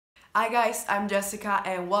Hi guys, I'm Jessica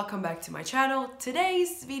and welcome back to my channel.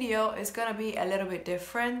 Today's video is gonna be a little bit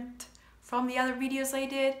different from the other videos I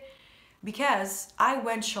did because I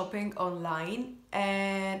went shopping online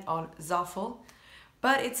and on Zaful,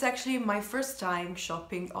 but it's actually my first time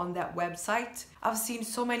shopping on that website. I've seen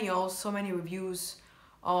so many hauls, so many reviews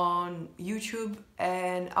on YouTube,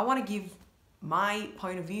 and I want to give my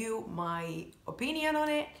point of view, my opinion on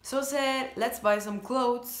it. So I said, let's buy some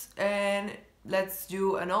clothes and let's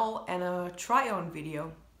do an haul and a try on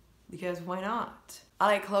video, because why not? I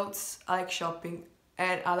like clothes, I like shopping,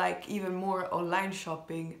 and I like even more online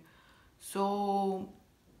shopping. So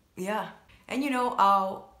yeah, and you know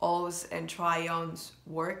how hauls and try-ons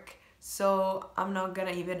work, so I'm not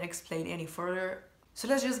gonna even explain any further. So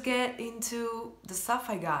let's just get into the stuff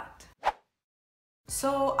I got.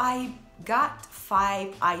 So I got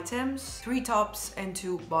 5 items, 3 tops and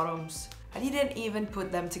 2 bottoms. I didn't even put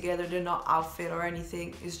them together, they're not outfit or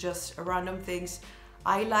anything, it's just random things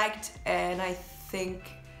I liked and I think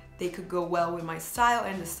they could go well with my style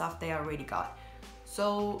and the stuff they already got.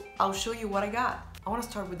 So I'll show you what I got. I want to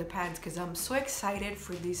start with the pants because I'm so excited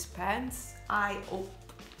for these pants. I hope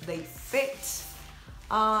they fit.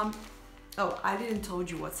 Oh, I didn't told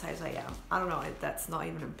you what size I am. I don't know, that's not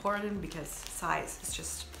even important because size is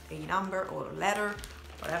just a number or a letter,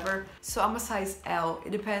 whatever. So I'm a size L.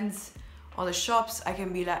 It depends on the shops. I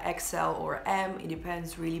can be like XL or M, it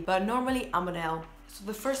depends really, but normally I'm an L. So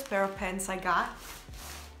the first pair of pants I got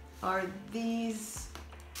are these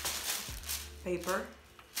plaid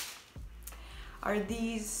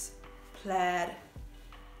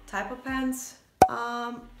type of pants.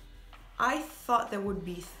 I thought they would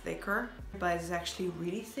be thicker, but it's actually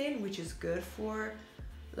really thin, which is good for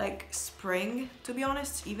like spring, to be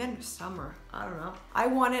honest, even summer, I don't know. I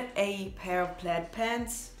wanted a pair of plaid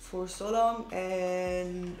pants for so long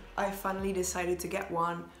and I finally decided to get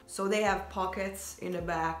one. So they have pockets in the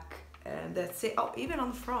back and that's it. Oh, even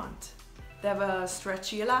on the front. They have a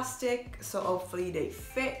stretchy elastic, so hopefully they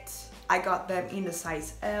fit. I got them in the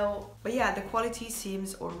size L, but yeah, the quality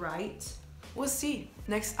seems alright. We'll see.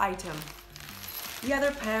 Next item. The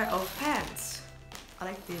other pair of pants. I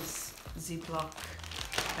like these Ziploc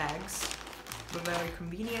bags. They're very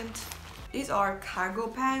convenient. These are cargo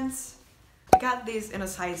pants. I got these in a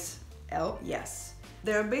size L, yes.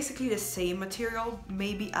 They're basically the same material,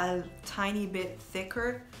 maybe a tiny bit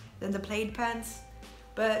thicker than the plaid pants.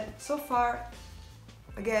 But so far,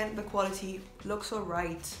 again, the quality looks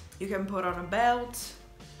alright. You can put on a belt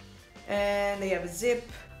and they have a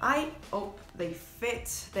zip. I hope they fit.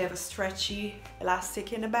 They have a stretchy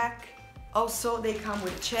elastic in the back. Also, they come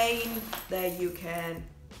with a chain that you can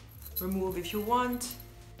remove if you want.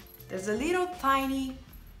 There's a little tiny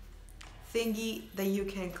thingy that you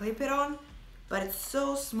can clip it on, but it's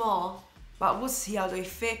so small. But we'll see how they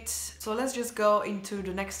fit. So let's just go into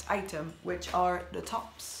the next item, which are the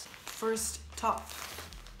tops. First top.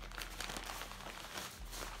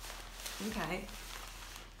 Okay.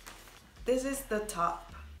 This is the top.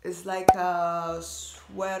 It's like a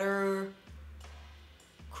sweater.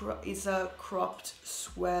 It's a cropped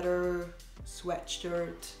sweater,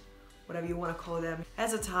 sweatshirt, whatever you want to call them. It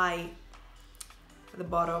has a tie at the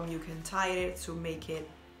bottom. You can tie it to make it.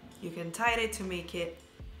 You can tie it to make it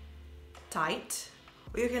tight,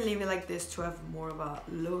 or you can leave it like this to have more of a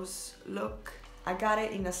loose look. I got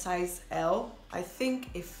it in a size L. I think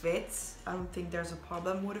it fits. I don't think there's a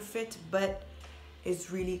problem with the fit, but it's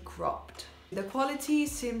really cropped. The quality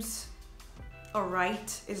seems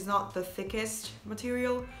alright. It's not the thickest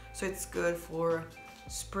material, so it's good for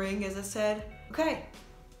spring, as I said. Okay,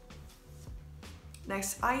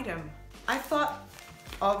 next item. I thought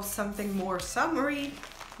of something more summery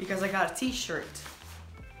because I got a t-shirt.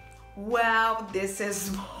 Wow, this is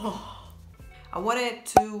small. I wanted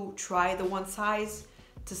to try the one size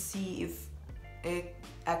to see if it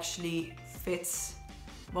actually fits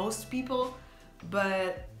most people,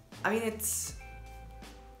 but I mean, it's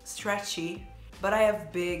stretchy, but I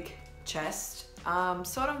have big chest,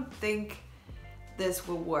 so I don't think this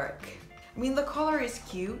will work. I mean, the color is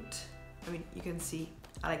cute. I mean, you can see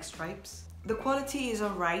I like stripes. The quality is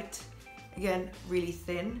alright. Again, really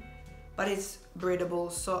thin, but it's breathable,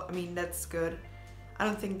 so I mean, that's good. I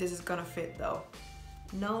don't think this is gonna fit though.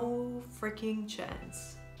 No freaking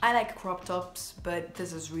chance. I like crop tops, but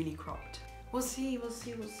this is really cropped. We'll see, we'll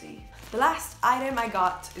see, we'll see. The last item I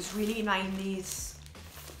got is really 90s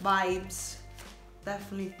vibes,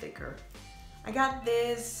 definitely thicker. I got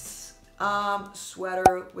this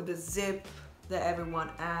sweater with a zip that everyone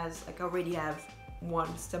has. Like, I already have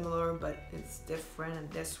one similar, but it's different,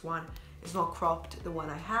 and this one is not cropped, the one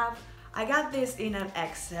I have. I got this in an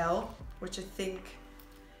XL, which I think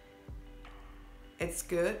it's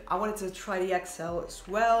good. I wanted to try the XL as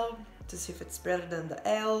well to see if it's better than the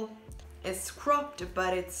L. It's cropped,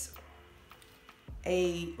 but it's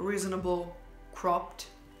a reasonable cropped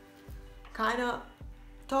kind of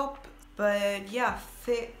top. But yeah,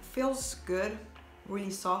 feels good,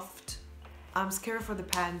 really soft. I'm scared for the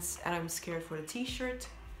pants and I'm scared for the t-shirt,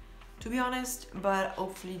 to be honest, but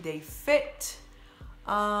hopefully they fit.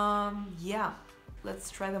 Yeah,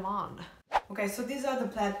 let's try them on. Okay, so these are the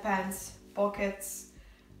plaid pants, pockets.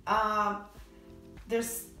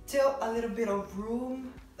 There's still a little bit of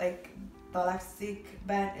room, like the elastic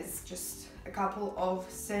band is just a couple of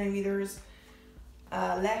centimeters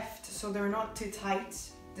left, so they're not too tight.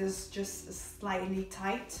 There's just slightly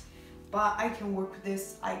tight, but I can work with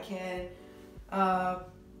this. I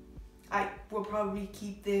will probably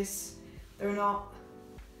keep this. They're not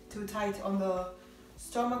too tight on the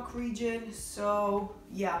stomach region, so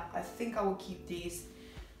yeah, I think I will keep these,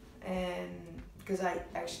 and because I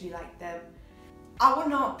actually like them. I will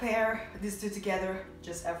not pair these two together,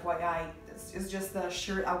 just FYI. It's just the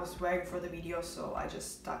shirt I was wearing for the video, so I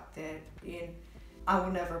just stuck that in. I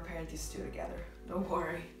will never pair these two together, don't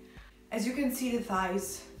worry. As you can see, the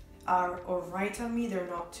thighs are alright on me, they're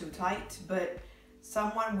not too tight, but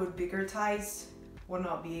someone with bigger thighs will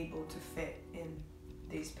not be able to fit in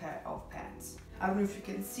these pair of pants. I don't know if you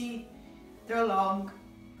can see, they're long,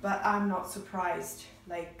 but I'm not surprised.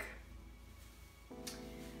 Like,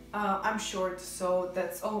 I'm short, so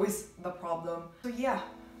that's always the problem. So yeah,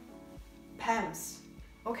 pants.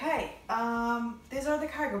 Okay, these are the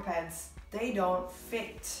cargo pants. They don't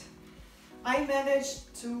fit. I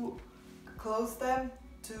managed to close them,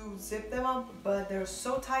 to zip them up, but they're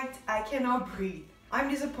so tight I cannot breathe. I'm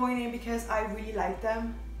disappointed because I really like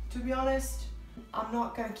them, to be honest. I'm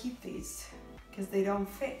not gonna keep these because they don't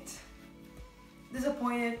fit.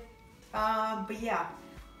 Disappointed, but yeah,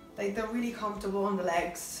 like they're really comfortable on the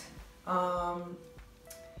legs.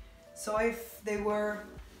 So if they were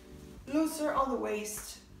looser on the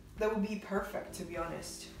waist, that would be perfect, to be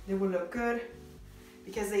honest. They would look good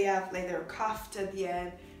because they have, like, they're cuffed at the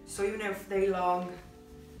end, so even if they're long,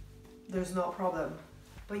 there's no problem.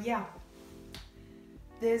 But yeah,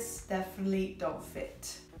 this definitely don't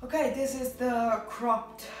fit. Okay, this is the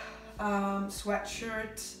cropped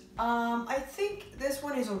sweatshirt. I think this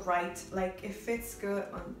one is alright. Like, it fits good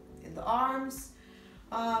in the arms.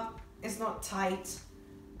 It's not tight.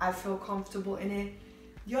 I feel comfortable in it.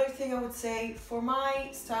 The only thing I would say, for my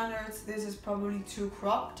standards, this is probably too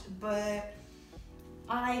cropped, but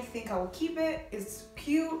I think I will keep it. It's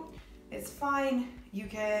cute, it's fine. You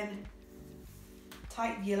can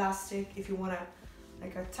tighten the elastic if you want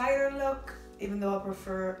like a tighter look, even though I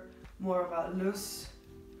prefer more of a loose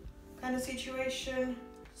kind of situation.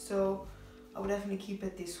 So I would definitely keep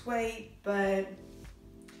it this way, but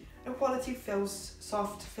the quality feels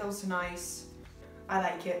soft, feels nice. I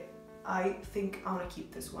like it. I think I want to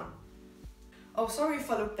keep this one. Oh, sorry if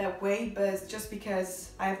I look that way, but it's just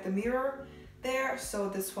because I have the mirror there, so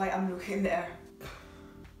that's why I'm looking there.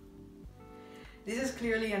 This is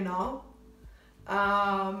clearly a no.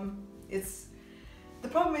 The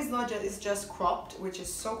problem is not just, it's just cropped, which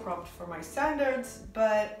is so cropped for my standards,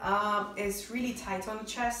 but it's really tight on the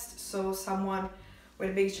chest, so someone with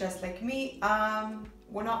a big chest like me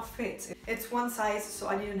will not fit. It's one size, so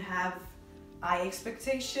I didn't have high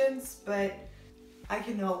expectations, but I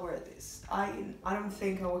cannot wear this. I don't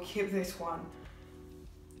think I will keep this one.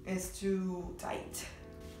 It's too tight.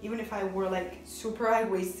 Even if I wore like super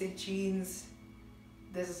high-waisted jeans,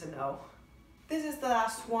 this is a no. This is the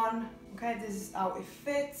last one. Okay, this is how it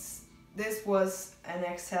fits. This was an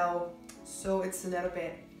XL, so it's a little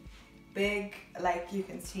bit big. Like, you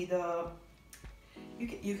can see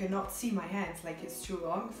you cannot see my hands, like it's too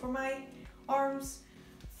long for my arms.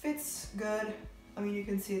 Fits good. I mean, you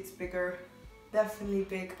can see it's bigger, definitely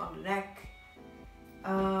big on the neck.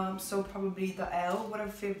 So probably the L would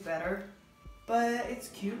have fit better, but it's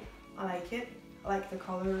cute. I like it. I like the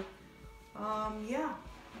color. Yeah,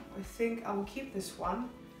 I think I will keep this one.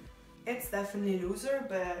 It's definitely looser,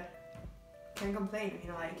 but can't complain. I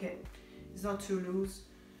mean, I like it. It's not too loose.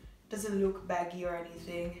 Doesn't look baggy or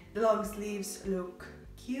anything. The long sleeves look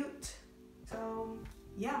cute. So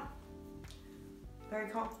yeah, very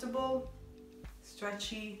comfortable,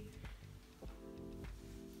 stretchy,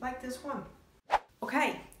 like this one.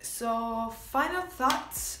 Okay, so final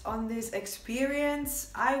thoughts on this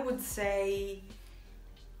experience. I would say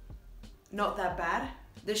not that bad.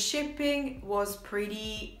 The shipping was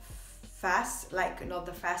pretty fast, like not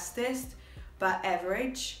the fastest, but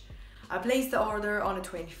average. I placed the order on the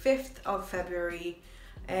 25th of February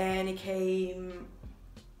and it came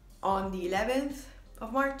on the 11th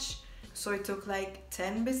of March. so it took like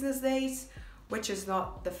 10 business days, which is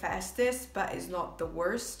not the fastest, but is not the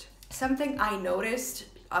worst. Something I noticed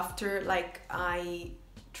after like I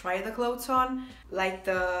tried the clothes on, like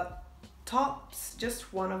the tops,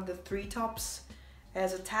 just one of the 3 tops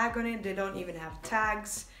has a tag on it. They don't even have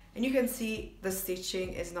tags, and you can see the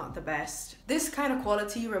stitching is not the best. This kind of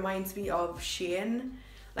quality reminds me of Shein.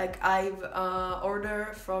 Like I've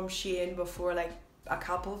ordered from Shein before, like a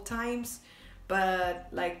couple of times, but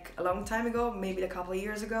like a long time ago, maybe a couple of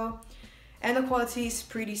years ago, and the quality is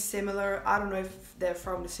pretty similar. I don't know if they're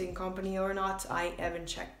from the same company or not. I haven't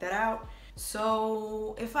checked that out.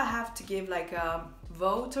 So if I have to give like a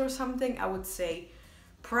vote or something, I would say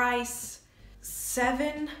price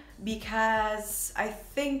 7, because I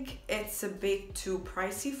think it's a bit too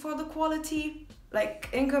pricey for the quality. Like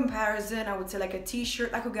in comparison, I would say like a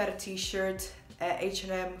t-shirt, I could get a t-shirt at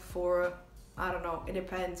H&M for, I don't know, it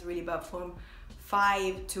depends really, but from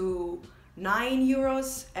 5 to 9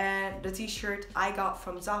 euros, and the t-shirt I got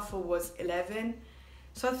from Zaful was 11.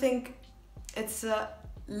 So I think it's a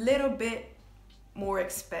little bit more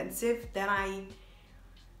expensive than I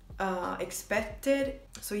expected.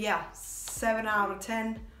 So yeah, 7 out of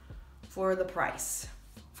 10 for the price.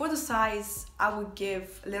 For the size, I would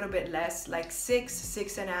give a little bit less, like 6,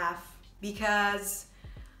 6.5, because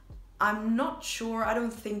I'm not sure, I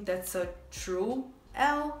don't think that's a true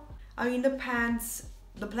L. I mean, the pants,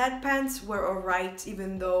 the plaid pants were alright,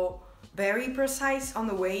 even though very precise on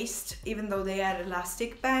the waist, even though they had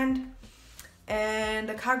elastic band. And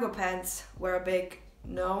the cargo pants were a big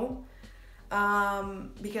no,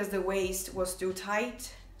 because the waist was too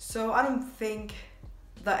tight. So I don't think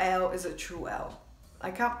the L is a true L.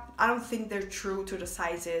 Like I don't think they're true to the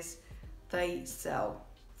sizes they sell.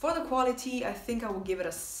 For the quality, I think I will give it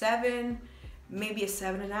a 7, maybe a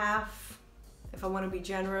 7.5 if I want to be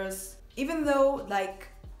generous. Even though like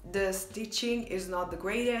the stitching is not the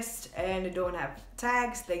greatest and they don't have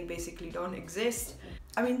tags, they basically don't exist.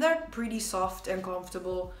 I mean, they're pretty soft and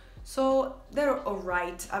comfortable, so they're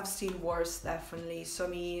alright. I've seen worse, definitely. So I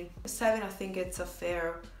mean, 7, I think it's a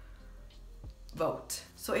fair vote.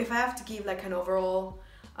 So if I have to give like an overall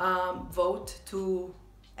vote to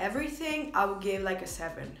everything, I would give like a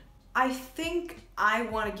 7. I think I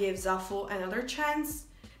want to give Zaful another chance,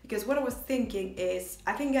 because what I was thinking is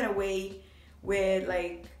I can get away with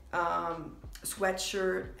like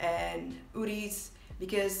sweatshirt and hoodies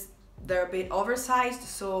because they're a bit oversized,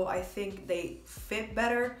 so I think they fit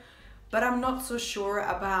better. But I'm not so sure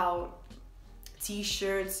about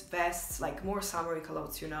t-shirts, vests, like more summery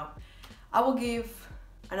clothes, you know. I will give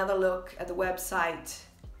another look at the website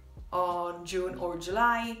on June or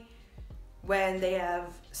July when they have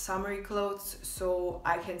summery clothes, so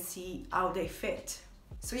I can see how they fit.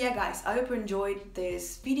 So yeah guys, I hope you enjoyed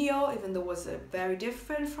this video, even though it was very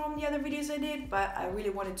different from the other videos I did, but I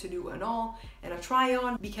really wanted to do an haul and a try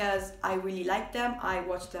on because I really like them. I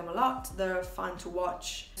watch them a lot, they're fun to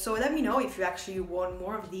watch. So let me know if you actually want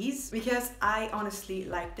more of these, because I honestly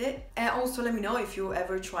liked it. And also let me know if you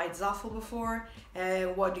ever tried Zaful before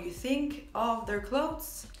and what do you think of their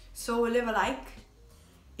clothes. So leave a like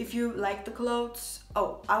if you like the clothes.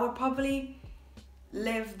 Oh, I will probably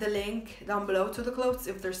leave the link down below to the clothes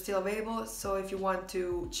if they're still available, so if you want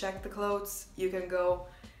to check the clothes you can go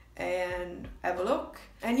and have a look.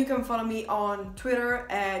 And you can follow me on Twitter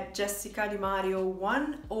at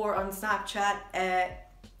JessicadiMario1 or on Snapchat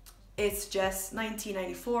at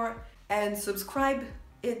itsjess1994, and subscribe,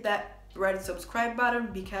 hit that red subscribe button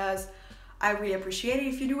because I really appreciate it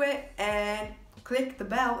if you do it, and click the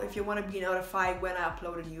bell if you want to be notified when I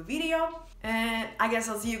upload a new video. And I guess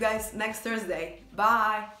I'll see you guys next Thursday.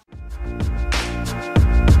 Bye!